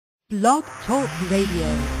Blog Talk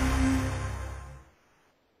Radio.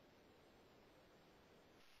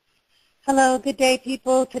 Hello, good day,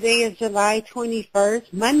 people. Today is July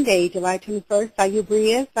 21st, Monday, July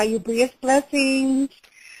 21st. Salubrious blessings.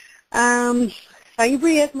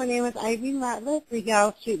 Salubrious, my name is Ivy Ratliff,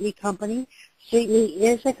 Regal Street Meat Company. Street Meat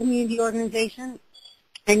is a community organization.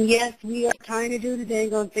 And yes, we are trying to do the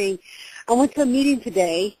dang on thing. I went to a meeting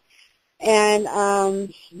today,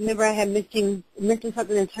 and remember I had mentioned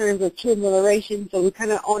something in terms of true amelioration, so we're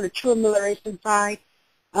kind of on the true amelioration side.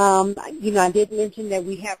 I did mention that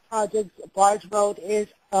we have projects. Barge Road is,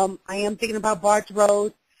 I am thinking about Barge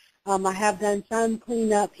Road. I have done some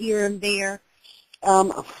cleanup here and there.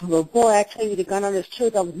 Before I tell you the gun on this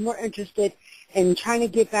truth, I was more interested in trying to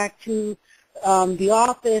get back to the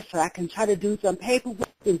office so I can try to do some paperwork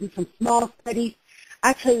and do some small studies.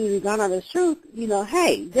 I tell you the gun on the truth,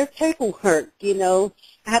 hey, there's paperwork, I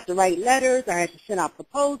have to write letters, I have to send out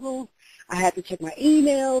proposals, I have to check my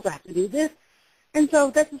emails, I have to do this. And so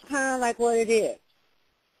that's just kind of like what it is.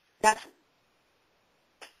 That's,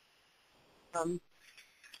 as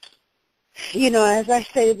I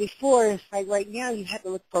stated before, it's like right now you have to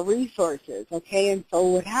look for resources, okay? And so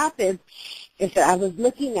what happened is that I was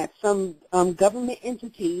looking at some government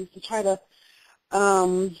entities to try to,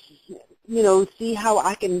 see how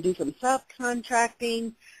I can do some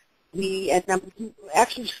subcontracting. And I'm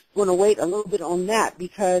actually going to wait a little bit on that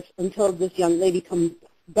because until this young lady comes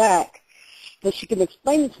back, so she can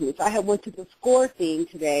explain it to me. So I had went to the SCORE thing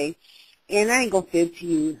today, and I ain't going to fib to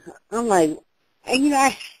you. I'm like, and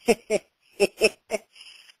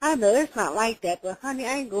I know it's not like that, but honey,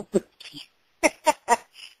 I ain't going to fib to you.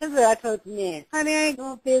 That's what I told the man. Honey, I ain't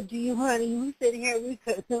going to fib to you, honey. We sitting here, we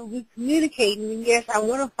communicating, and yes, I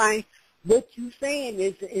want to find what you saying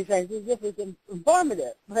is as if it's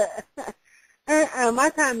informative. But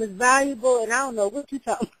my time is valuable, and I don't know what you're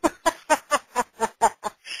talking about.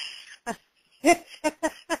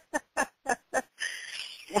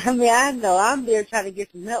 I mean, I know I'm there trying to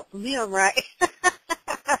get some help from him, right?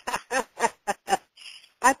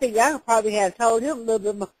 I think I probably have told him a little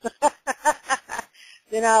bit more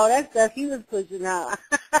than all that stuff he was pushing out.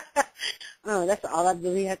 Oh, that's all I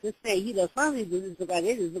really have to say. Some people just look like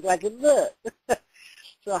it, just look like it looks.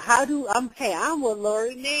 So I'm a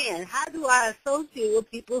Lori man. How do I associate with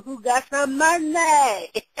people who got some money?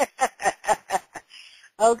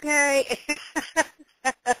 Okay?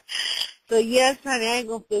 So yes, honey, I ain't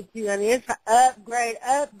gonna fix you, honey. It's an upgrade.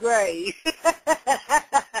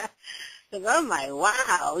 Cause I'm like,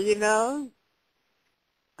 wow,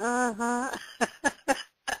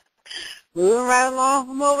 Moving right along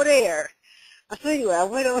from over there. So anyway, I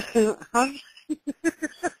went over. I'm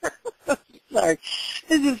sorry.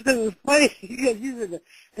 It's just because it's funny because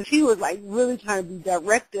he was like really trying to be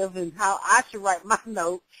directive in how I should write my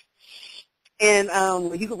notes. And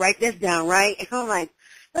you can write this down, right? And I'm like,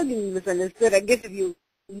 don't get me misunderstood. I guess if you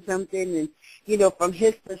do something and, from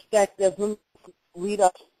his perspective, read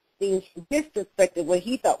up things from his perspective, what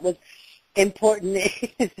he thought was important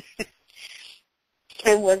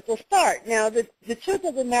and was the start. Now, the truth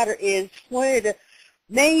of the matter is, one of the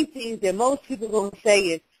main things that most people are going to say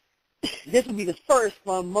is, this will be the first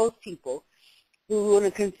for most people who want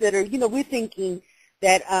to consider, we're thinking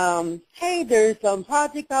that, hey, there's some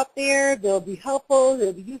project out there, they'll be helpful,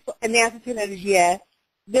 they'll be useful, and the answer to that is yes,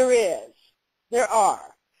 there is. There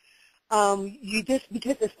are.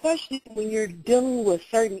 Because especially when you're dealing with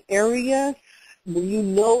certain areas,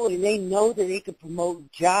 when and they know that they can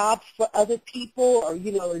promote jobs for other people or,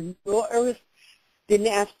 in rural areas, then the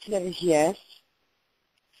answer to that is yes.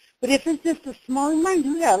 But if it's just a small, you might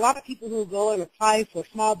do that. A lot of people who go and apply for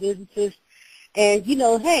small businesses, and,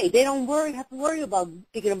 hey, they don't have to worry about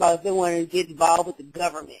thinking about if they want to get involved with the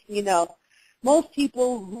government. Most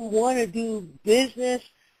people who want to do business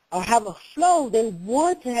or have a flow, they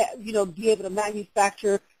want to have, be able to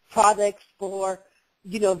manufacture products for,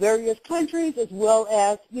 various countries as well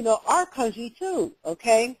as, our country too,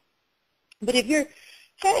 okay? But if you're,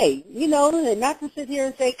 hey, and not to sit here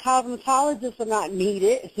and say cosmetologists are not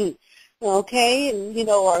needed, okay, and,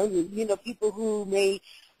 or, people who may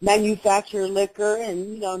manufacture liquor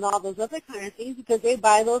and, and all those other kind of things because they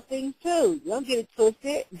buy those things too. Don't get it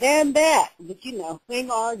twisted. Damn that. But, we ain't going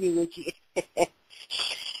to argue with you.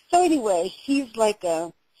 So anyway, he's like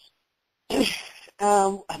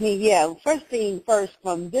first thing first,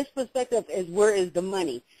 from this perspective is where is the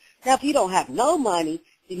money? Now, if you don't have no money,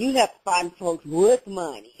 then you have to find folks with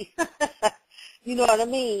money. You know what I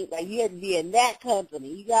mean? Like, you have to be in that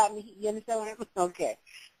company. You got me? You understand what I mean? Okay.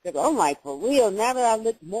 Because I'm like, for real, now that I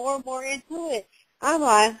look more and more into it, I'm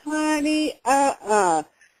like, honey,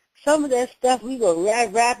 some of that stuff we go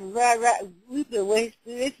rap. We've been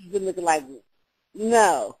wasting. This has been looking like,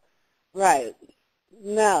 no, right,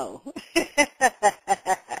 no.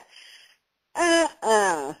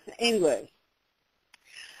 Anyway,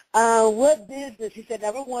 what business? He said,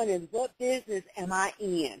 number one is, what business am I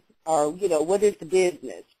in? Or, what is the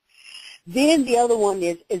business? Then the other one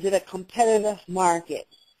is it a competitive market?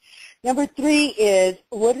 Number three is,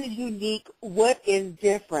 what is unique? What is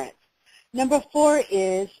different? Number four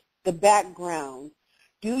is the background.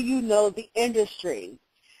 Do you know the industry?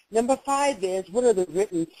 Number five is, what are the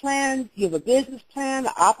written plans? You have a business plan,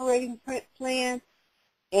 an operating plan,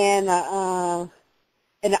 and an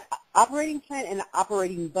operating plan and an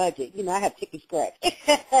operating budget. I have ticket scratch.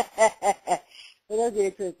 But those are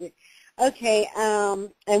interesting. Okay,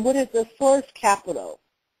 and what is the source capital?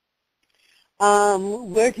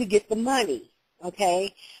 Where to get the money,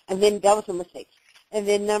 okay? And then that was a mistake. And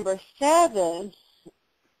then number 7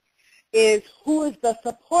 is, who is the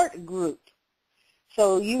support group?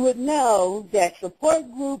 So you would know that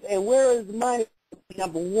support group and where is the money,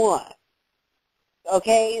 number 1.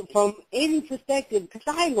 Okay, from any perspective, because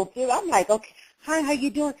I ain't gonna feel, I'm like, okay, hi, how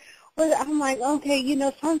you doing? Well, I'm like, okay,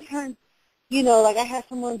 sometimes, like I had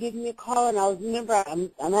someone give me a call, and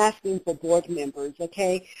I'm asking for board members,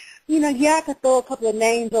 okay? Yeah, I could throw a couple of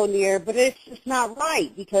names on there, but it's just not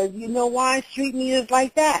right, because you know why? Street media is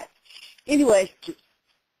like that. Anyway,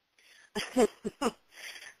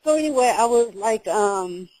 so anyway, I was like,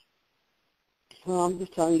 well, I'm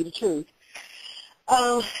just telling you the truth.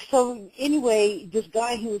 So anyway, this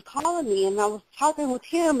guy, he was calling me, and I was talking with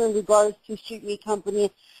him in regards to Street Meat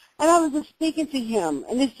Company, and I was just speaking to him,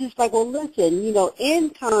 and it's just like, well, listen, in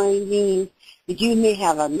kind means that you may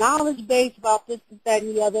have a knowledge base about this, that,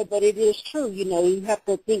 and the other, but it is true, you have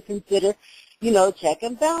to consider, check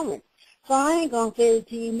and balance. So I ain't going to say it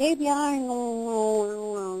to you, maybe I ain't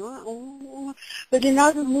going to, but then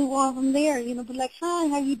I'll just move on from there, be like, hi,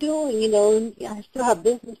 how you doing, and I still have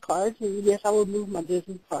business cards, and yes, I will move my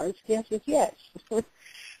business cards, yes.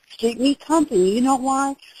 Street Meat Company, you know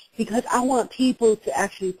why? Because I want people to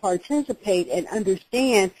actually participate and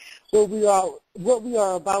understand what we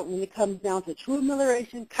are about when it comes down to true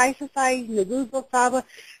amelioration, Kai Society, Naguzo Saba,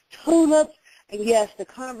 tulips, and yes, the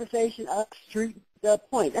conversation of Street the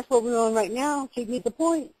Point. That's what we're on right now, Street Meat the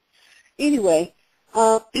Point. Anyway,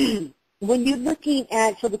 when you're looking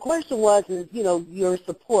at, so the question was, your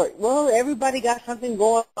support. Well, everybody got something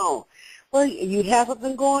going on. Well, you have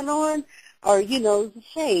something going on, or,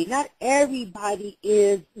 say, not everybody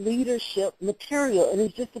is leadership material, and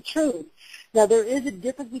it's just the truth. Now, there is a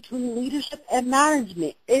difference between leadership and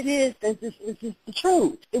management. It is, it's just the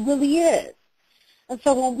truth. It really is. And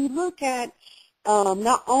so when we look at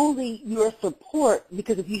not only your support,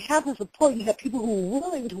 because if you have the support, you have people who are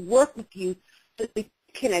willing to work with you so they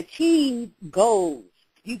can achieve goals.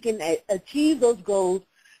 You can achieve those goals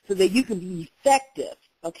so that you can be effective,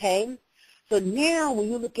 okay? So now when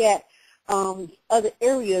you look at other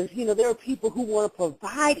areas, there are people who want to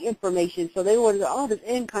provide information, so they want to, this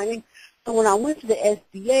in-kind. So when I went to the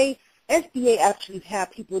SBA actually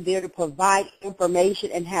have people there to provide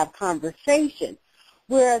information and have conversation.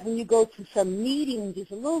 Whereas when you go to some meetings,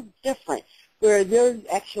 it's a little different, where they're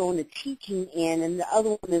actually on the teaching end, and the other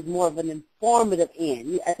one is more of an informative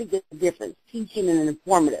end. I think there's a difference, teaching and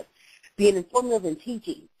informative, being informative and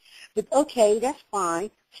teaching. But okay, that's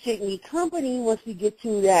fine. Street Meat Company, once we get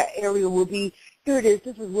to that area, will be, here it is,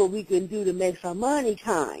 this is what we can do to make some money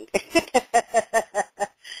kind.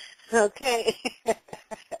 Okay.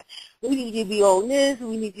 We need you to be on this,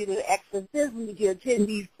 we need you to access this, we need you to attend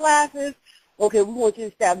these classes. Okay, we want you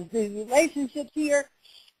to establish these relationships here.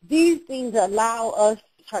 These things allow us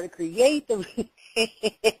to try to create the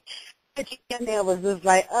and I was just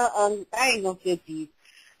like, I ain't gonna fit these.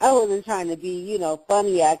 I wasn't trying to be,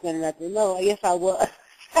 funny acting or nothing. No, I guess I was.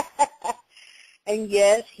 And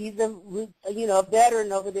yes, he's a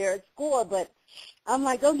veteran over there at SCORE, but I'm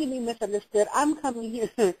like, don't get me misunderstood. I'm coming here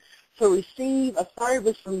to receive a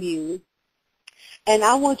service from you, and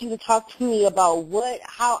I want you to talk to me about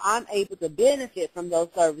how I'm able to benefit from those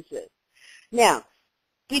services. Now,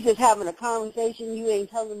 we just having a conversation. You ain't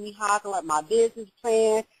telling me how I can write my business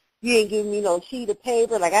plan. You ain't giving me no sheet of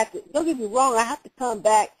paper. Like, don't get me wrong, I have to come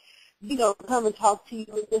back, come and talk to you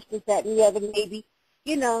and this, that, and the other, maybe,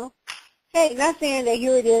 Hey, not saying that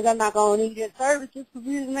here it is, I'm not going to need your services because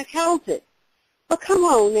you're an accountant. But come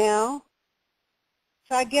on now.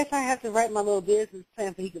 So I guess I have to write my little business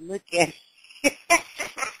plan so he can look at it.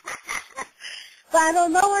 But I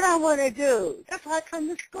don't know what I want to do. That's why I come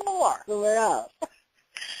to SCORE. Fill it up.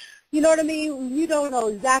 You know what I mean? When you don't know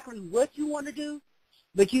exactly what you want to do,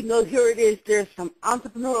 But you know, here it is. There's some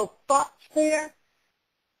entrepreneurial thoughts there.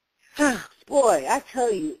 Boy, I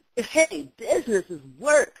tell you, hey, business is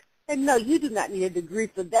work. And no, you do not need a degree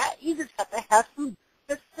for that. You just have to have some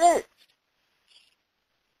sense.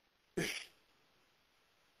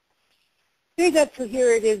 Big up to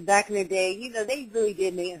here it is back in the day. You know, they really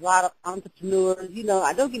did make a lot of entrepreneurs. You know,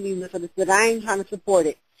 I don't get me misunderstood. I ain't trying to support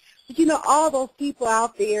it. But, you know, all those people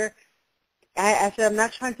out there, I said I'm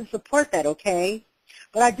not trying to support that, okay?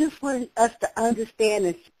 But I just want us to understand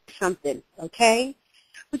and see something, okay?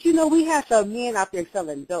 But, you know, we have some men out there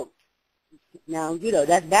selling dope. Now, you know,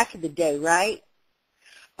 that's back in the day, right?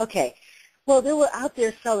 Okay. Well, they were out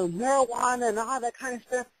there selling marijuana and all that kind of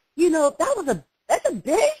stuff. You know, that's a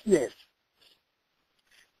business.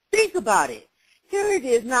 Think about it. Here it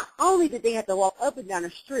is. Not only did they have to walk up and down the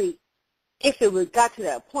street, if it was got to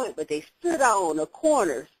that point, but they stood out on the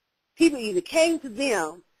corners. People either came to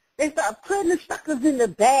them, they started putting the suckers in the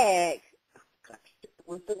bag.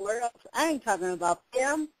 What's the word? I ain't talking about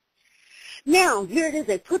them. Now, here it is.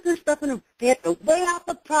 They put this stuff in them. They had to weigh out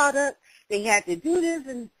the product. They had to do this,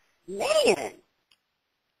 and man,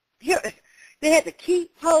 here they had to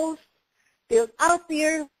keep posts. They was out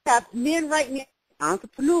there, have men right now,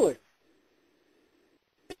 entrepreneurs,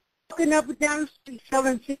 walking up and down the street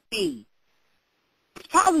selling CDs. It's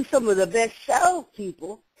probably some of the best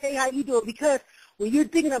salespeople. Hey, how you doing? Because when you're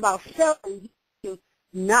thinking about selling, you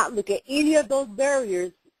not look at any of those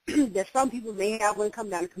barriers that some people may have when it comes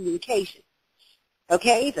down to communication.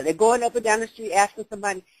 Okay, so they're going up and down the street asking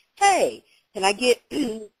somebody, hey, can I get,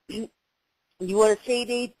 you want a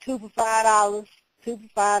CD, 2 for $5, 2 for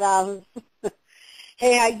 $5.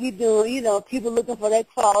 Hey, how you doing? You know, people looking for that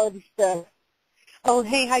quality stuff. Oh,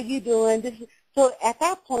 hey, how you doing? So at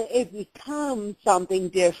that point, it becomes something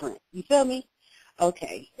different. You feel me?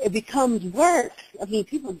 Okay, it becomes work. I mean,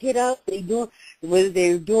 people get up, whether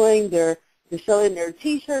they're selling their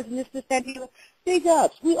T-shirts and this, that, and the other. Big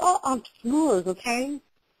ups. We are entrepreneurs, okay?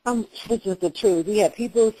 This is the truth. We have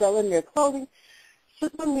people selling their clothing. For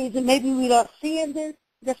some reason, maybe we don't see this.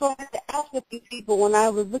 That's why I had to ask a few people when I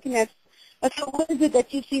was looking at, I said, what is it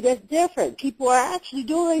that you see that's different? People are actually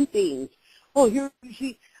doing things. Oh, you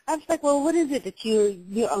see. I was like, well, what is it that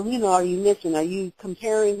are you missing? Are you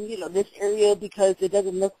comparing, this area because it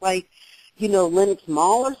doesn't look like, Lenox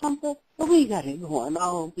Mall or something? Well, we got it going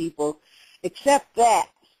on, people. Except that.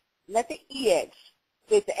 Let the EX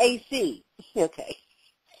fit the AC. Okay.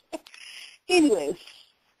 Anyways.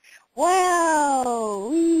 Wow.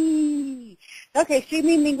 Whee. Okay, Street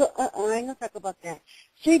Me Mingle. I ain't going to talk about that.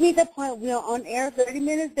 Street Me The Point. We are on air 30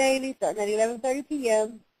 minutes daily, starting at 11:30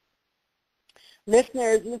 p.m.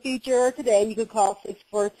 Listeners in the future or today, you can call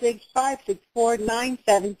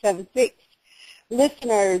 646-564-9776.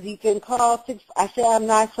 Listeners, you can call I said I'm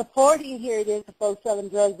not supporting here it is the folks selling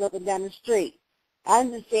drugs up and down the street. I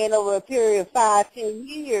understand over a period of 5-10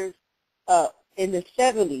 years in the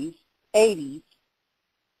 70s, 80s,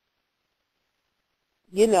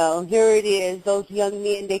 here it is, those young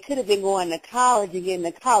men, they could have been going to college and getting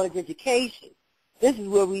a college education. This is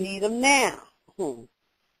where we need them now. But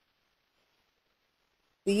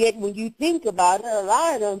yet when you think about it, a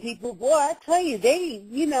lot of them people, boy, I tell you, they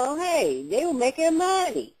were making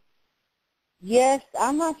money. Yes,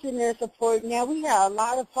 I'm not sitting there supporting that. We have a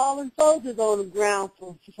lot of fallen soldiers on the ground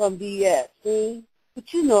from BS, see?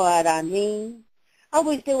 But you know what I mean. I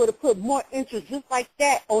wish they would have put more interest just like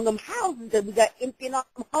that on them houses that we got empty and all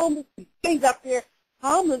them homeless things up there,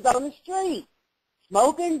 homeless on the street,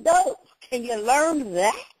 smoking dope. Can you learn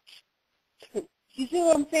that? You see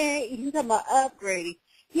what I'm saying? You're talking about upgrading.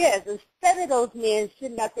 Yes, instead of those men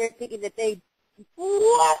sitting out there thinking that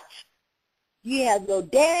what? You have no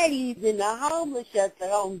daddies in the homeless shelter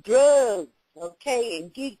on drugs, okay,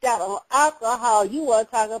 and geeked out on alcohol. You want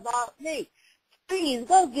to talk about me. Please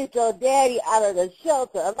go get your daddy out of the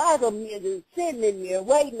shelter. A lot of them men are sitting in there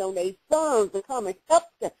waiting on their sons to come and help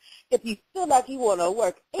them. If you feel like you want to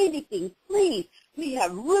work anything, please, we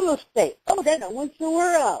have real estate. Oh, they don't went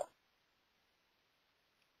somewhere else.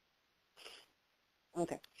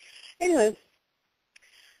 Okay. Anyways,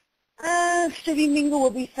 City Mingle will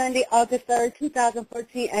be Sunday, August 3rd,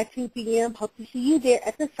 2014 at 2 p.m. Hope to see you there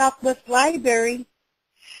at the Southwest Library.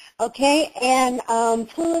 Okay, and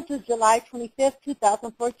Tulips is July 25th,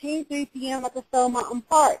 2014, 3 p.m. at the Stone Mountain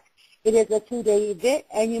Park. It is a 2-day event,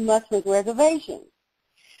 and you must make reservations.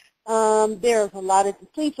 There's a lot of,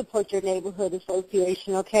 please support your neighborhood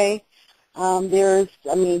association, okay? A lot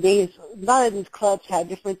of these clubs have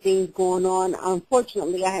different things going on.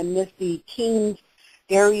 Unfortunately, I had missed the Kings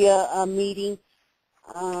area meeting.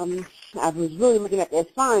 I was really looking at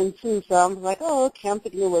that sign, too, so I was like, oh, okay, I'm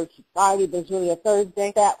thinking it was Friday, but it's really a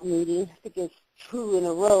Thursday staff meeting. I think it's 2 in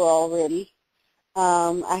a row already.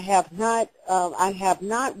 I have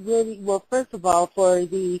not really, well, first of all, for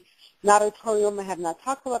the auditorium, I have not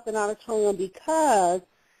talked about the auditorium because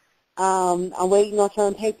I'm waiting on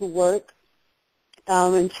some paperwork.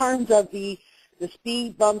 In terms of the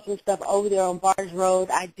speed bumps and stuff over there on Barge Road,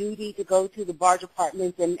 I do need to go to the Barge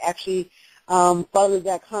Apartments and actually follow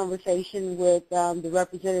that conversation with the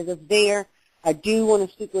representative there. I do want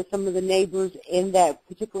to speak with some of the neighbors in that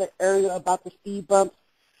particular area about the speed bumps.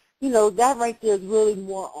 You know, that right there is really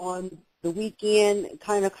more on the weekend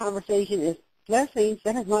kind of conversation. Is blessings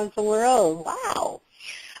that has gone somewhere else. Wow.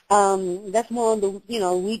 That's more on the,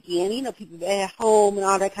 weekend. You know, people at home and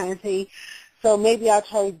all that kind of thing. So maybe I'll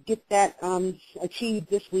try to get that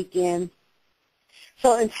achieved this weekend.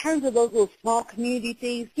 So in terms of those little small community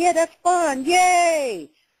things, yeah, that's fun.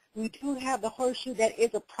 Yay! We do have the Horseshoe. That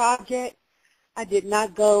is a project. I did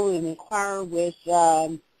not go and inquire with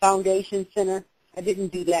Foundation Center. I didn't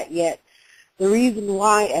do that yet. The reason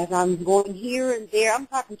why, as I'm going here and there, I'm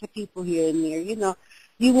talking to people here and there. You know,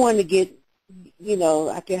 you want to get,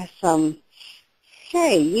 I guess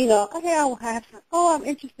hey, okay, I'll have some, oh, I'm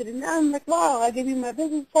interested in that. I'm like, wow, I give you my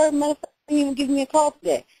business card. Matter of fact, you didn't even give me a call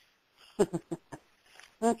today.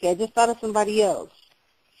 Okay, I just thought of somebody else.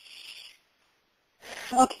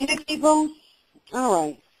 Okay, people. All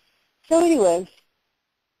right. So anyway,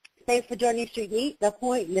 thanks for joining Street Meet, the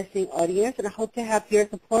Point Listening Audience, and I hope to have your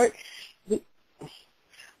support.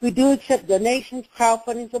 We do accept donations,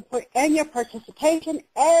 crowdfunding support, and your participation.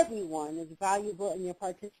 Everyone is valuable in your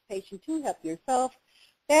participation to help yourself,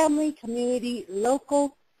 family, community,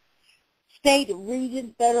 local, state,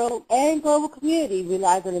 region, federal, and global community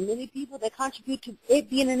relies on the many people that contribute to it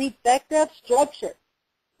being an effective structure.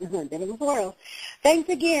 That was world. Thanks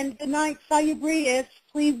again. Good night. Salubrious.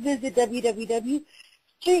 Please visit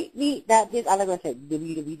www.streetmeet.biz. I like when I say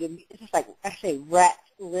www. It's just like I say rat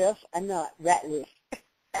lift. I know it, rat lift.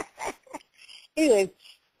 Anyway,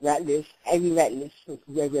 rat lift. Every rat lift.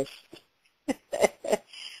 Rat lift.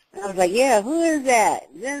 I was like, yeah, who is that?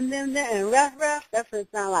 Them, and rough. That's what it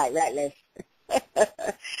sounds like, rat lift.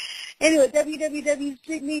 Anyway,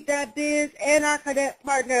 www.streetmeet.biz and our cadet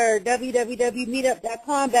partner,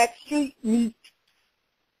 www.meetup.com/streetmeet.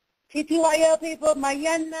 TTYL people,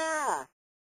 mañana.